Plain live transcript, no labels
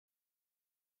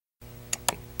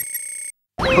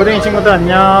고딩 친구들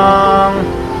안녕.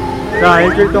 자,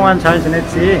 일주일 동안 잘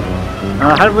지냈지?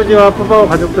 할부지와 푸바오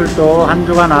가족들도 한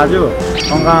주간 아주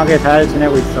건강하게 잘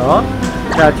지내고 있어.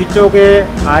 자, 뒤쪽에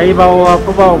아이바오와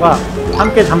푸바오가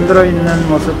함께 잠들어 있는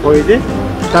모습 보이지?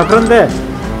 자, 그런데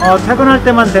퇴근할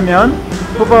때만 되면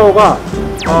푸바오가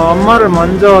엄마를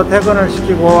먼저 퇴근을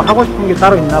시키고 하고 싶은 게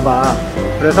따로 있나봐.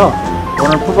 그래서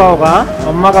오늘 푸바오가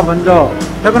엄마가 먼저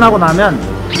퇴근하고 나면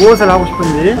무엇을 하고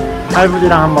싶은지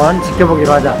할부지랑 한번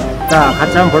지켜보기로 하자. 자,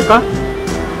 같이 한번 볼까?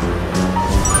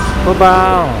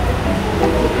 푸바오,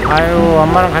 아유,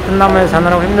 엄마랑 같은 나무에서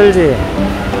자느라고 힘들지?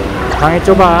 방이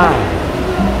좁아.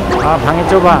 방이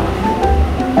좁아.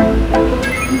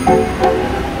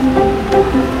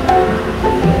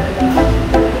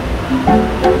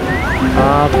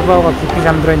 푸바오가 깊이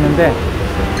잠들어 있는데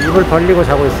입을 벌리고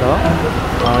자고 있어.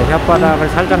 혓바닥을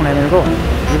살짝 내밀고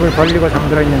입을 벌리고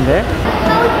잠들어 있는데,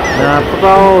 야,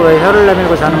 푸바오 왜 혀를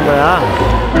내밀고 자는 거야?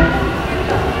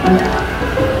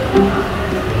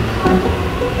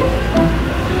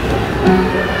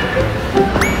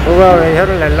 푸바오 왜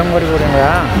혀를 낼렁거리고 그런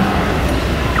거야?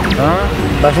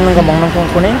 맛있는 거 먹는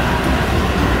꿍꿍이?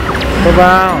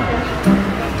 푸바오,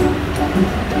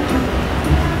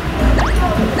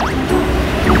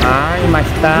 아이,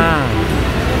 맛있다.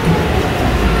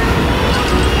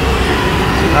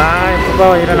 아이,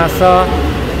 푸바오 일어났어.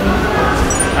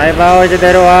 아이바오, 이제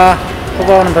내려와.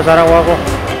 푸바오는 더 자라고 하고.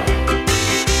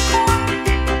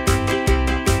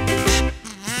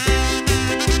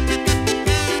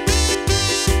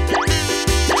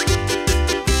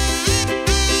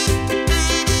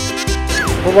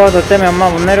 푸바오, 너 때문에 엄마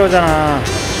못 내려오잖아.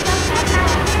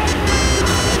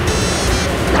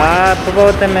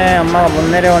 푸바오 때문에 엄마가 못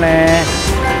내려오네.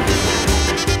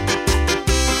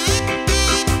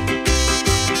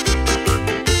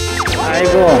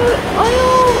 아이고,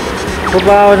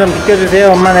 푸바오 좀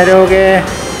비켜주세요. 엄마 내려오게.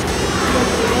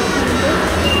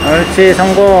 옳지,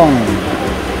 성공.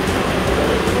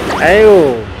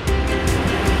 아이고,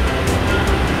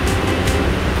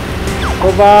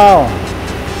 푸바오,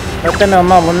 너 때문에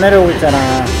엄마가 못 내려오고 있잖아.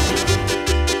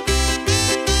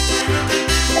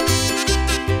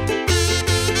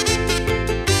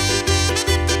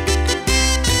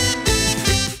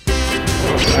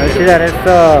 옳지,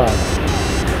 잘했어.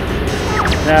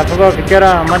 자, 푸바오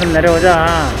비켜라. 엄마 좀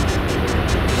내려오자.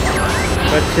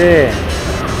 그렇지.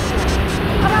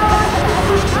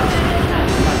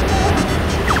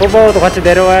 푸바오도 같이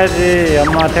내려와야지.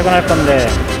 엄마 퇴근할 건데.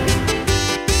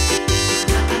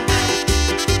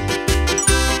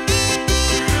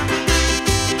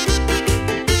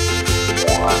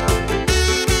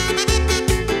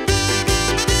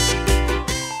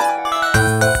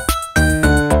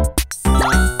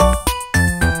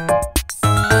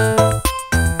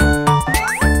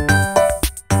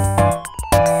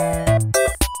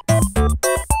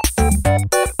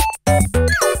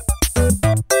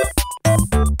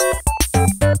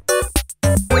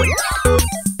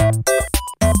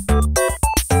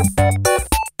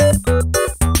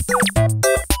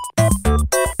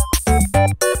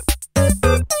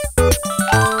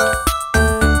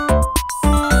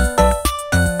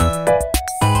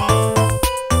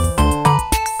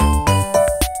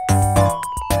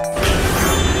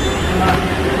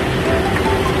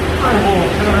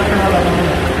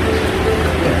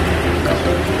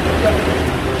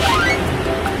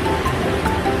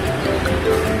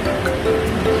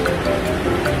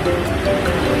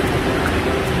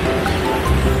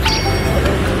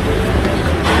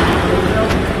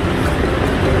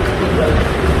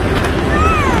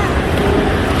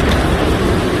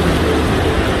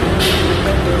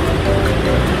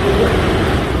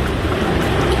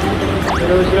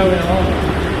 내려오시라고요.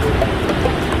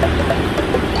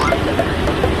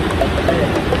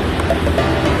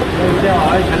 이제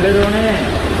잘 내려오네.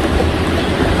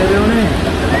 잘 내려오네.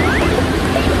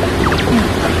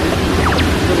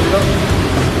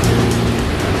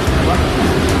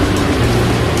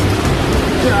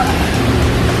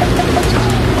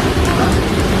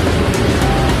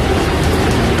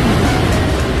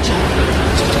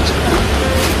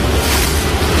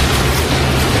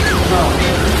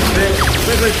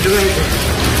 빽빽 들어가야 돼.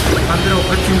 반대로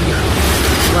버티는 거야.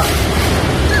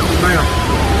 봐요.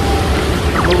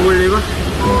 먹어볼래, 이거?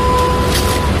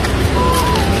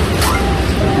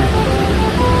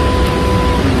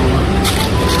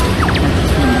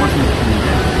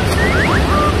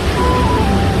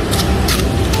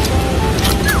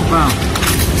 봐.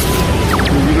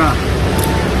 우리가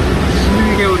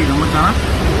 11개월이 넘었잖아?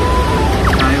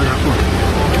 자, 이거 잡고.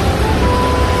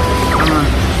 그러면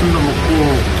숨도 먹고,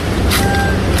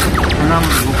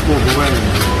 배나무도 먹고 먹어야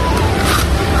됩니다.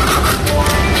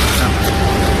 자,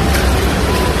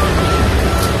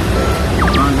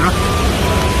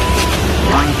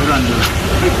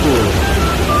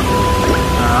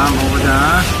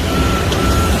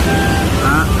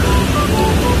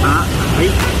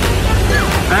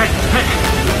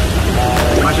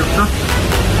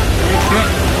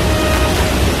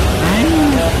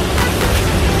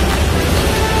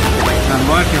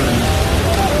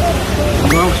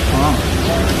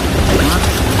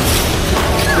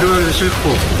 들어가기도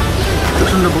싫고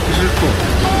고추도 먹기 싫고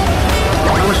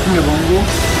하고 싶은 게 뭔고?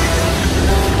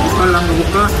 이빨 난 거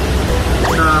볼까?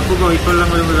 자, 푸바오 이빨 난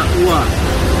거 전부 다. 우와,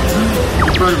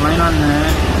 이빨이 많이 났네.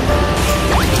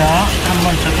 자,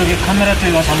 한번 저쪽에 카메라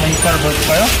쪽에 가서 한번 이빨을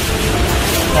보여줄까요?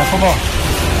 자, 푸바오,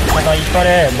 잠깐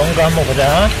이빨에 뭔가 한번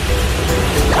보자.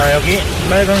 자, 여기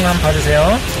빨간 거 한번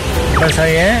봐주세요. 이빨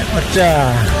사이에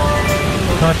어짜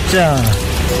어짜.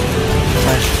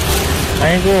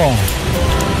 아이고,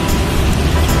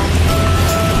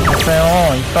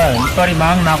 됐어요. 이빨이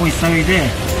막 나고 있어요. 이제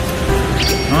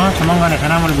조만간에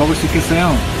대나무를 먹을 수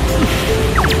있겠어요.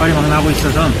 이빨이 막 나고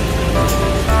있어서.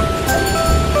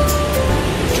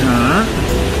 자,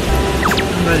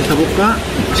 한 가지 더 볼까?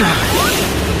 자,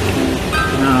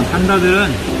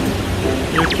 판다들은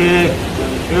이렇게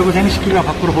외부 생식기가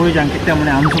밖으로 보이지 않기 때문에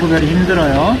암수 구별이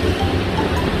힘들어요.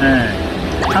 네,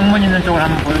 창문 있는 쪽을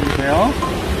한번 보여주세요.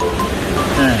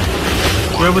 네,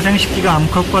 외부 생식기가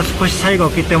암컷과 수컷이 사이가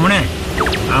없기 때문에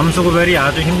암수 구별이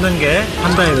아주 힘든 게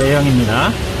판다의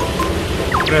외형입니다.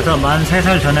 그래서 만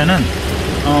 3살 전에는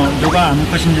누가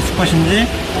암컷인지 수컷인지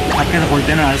밖에서 볼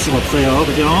때는 알 수가 없어요.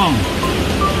 그죠?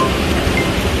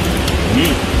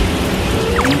 이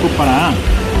눈곱 봐라.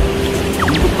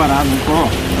 눈곱 봐라. 눈곱.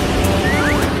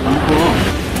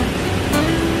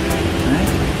 네?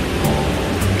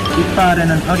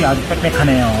 뒷발에는 털이 아주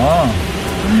빽빽하네요.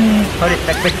 털이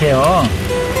빽빽해요.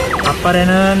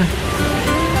 앞발에는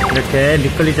이렇게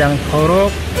미끌리지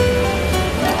않도록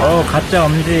가짜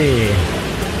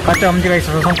엄지가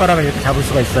있어서 손가락을 이렇게 잡을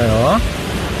수가 있어요.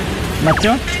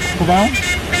 맞죠? 푸바오?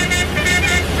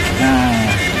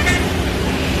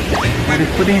 우리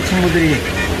푸딩이 친구들이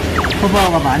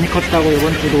푸바오가 많이 컸다고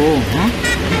이번 주도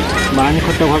많이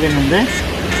컸다고 하겠는데,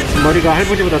 머리가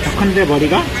할부지보다 더 큰데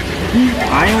머리가?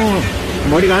 아유,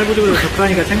 머리가 할부지보다 더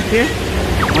크니까 창피해?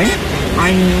 어이?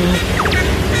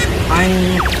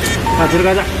 아이. 자,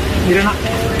 들어가자. 일어나.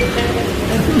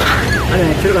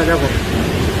 아니, 들어가자고.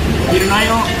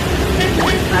 일어나요.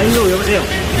 아이고, 여보세요.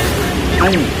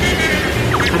 아니,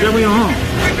 가자고요.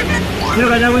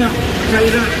 들어가자고요. 자,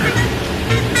 일어나.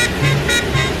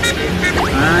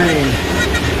 아이,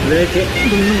 왜 이렇게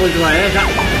눕는 걸 좋아해? 자,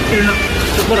 일어나.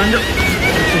 똑바로 앉아.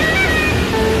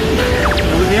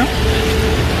 여보세요?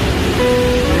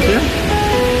 여보세요?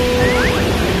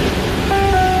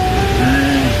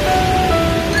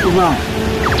 푸바오,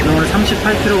 너 오늘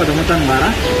 38kg가 넘었다는 거 알아?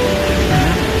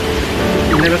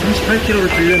 내가 38kg를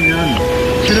들려면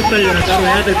체력 단련을 따로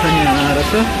해야 될 편이야.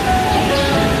 알았어?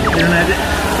 일어나야 돼.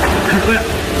 갈 거야.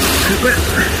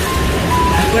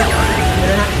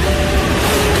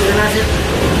 일어나세요.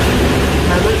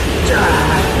 하나, 둘, 짜.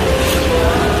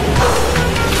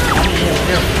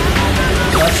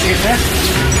 맞추겠어요?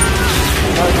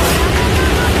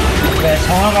 네,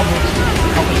 장화가 뭐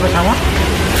갖고 싶어? 장화?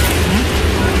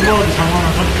 푸바오도 장화 하나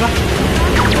사줄까?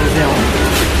 여보세요.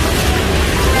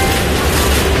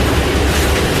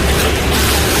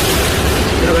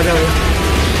 들어가자고요.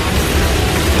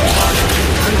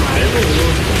 하지 말고.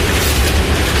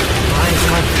 아이,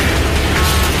 그만.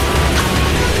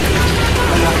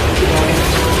 빨리 와.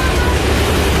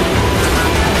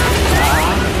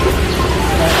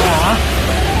 자,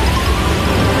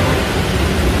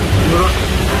 눌러.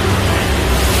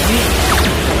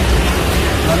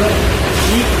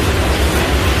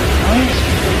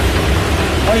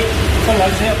 어이, 빨리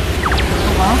와주세요.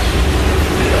 봐봐.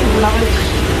 올라가요.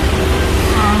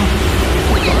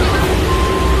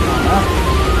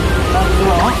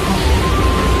 들어와.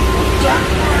 자.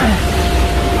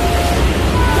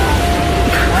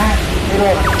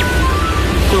 내려와.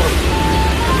 이쪽으로.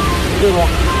 내려와.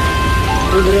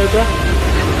 여기 내려갈 거야?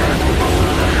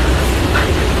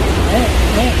 네.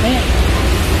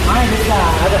 아이, 됐다.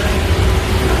 가자.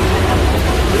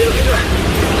 이렇게 좋아.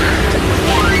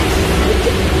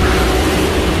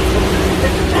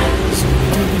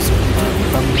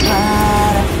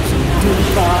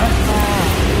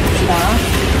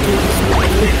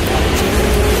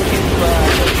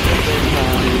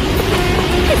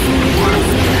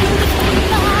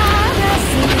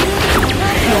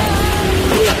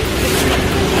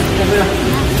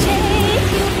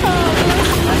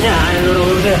 아니야, 이리로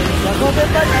오세요.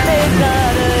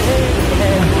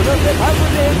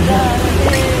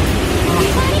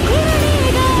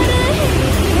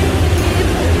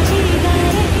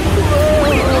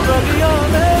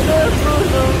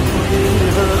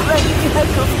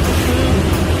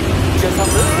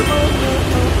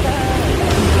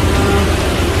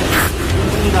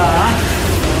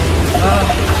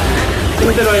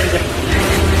 힘들어 이제.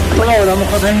 푸바오 너무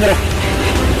커서 힘들어.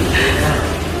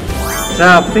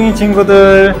 자, 푸딩이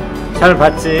친구들 잘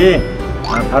봤지?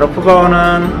 바로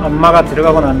푸바오는 엄마가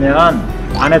들어가고 나면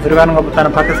안에 들어가는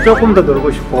것보다는 밖에서 조금 더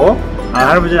놀고 싶고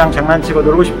할부지랑 장난치고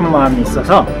놀고 싶은 마음이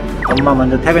있어서 엄마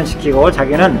먼저 퇴근시키고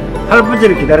자기는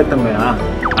할부지를 기다렸던 거야.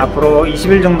 앞으로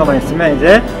 20일 정도만 있으면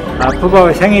이제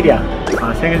푸바오의 생일이야.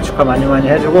 생일 축하 많이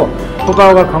해주고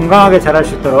푸바오가 건강하게 자랄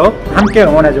수 있도록 함께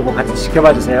응원해주고 같이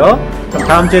지켜봐 주세요. 그럼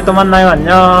다음 주에 또 만나요.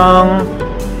 안녕.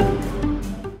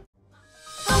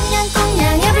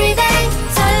 꽁냥꽁냥 everyday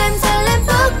설렘설렘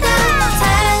푸카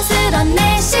사랑스런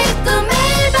내 식구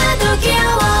매일 봐도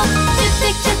귀여워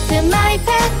쭈뜩쭈뜩 마이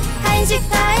펫 간식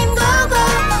다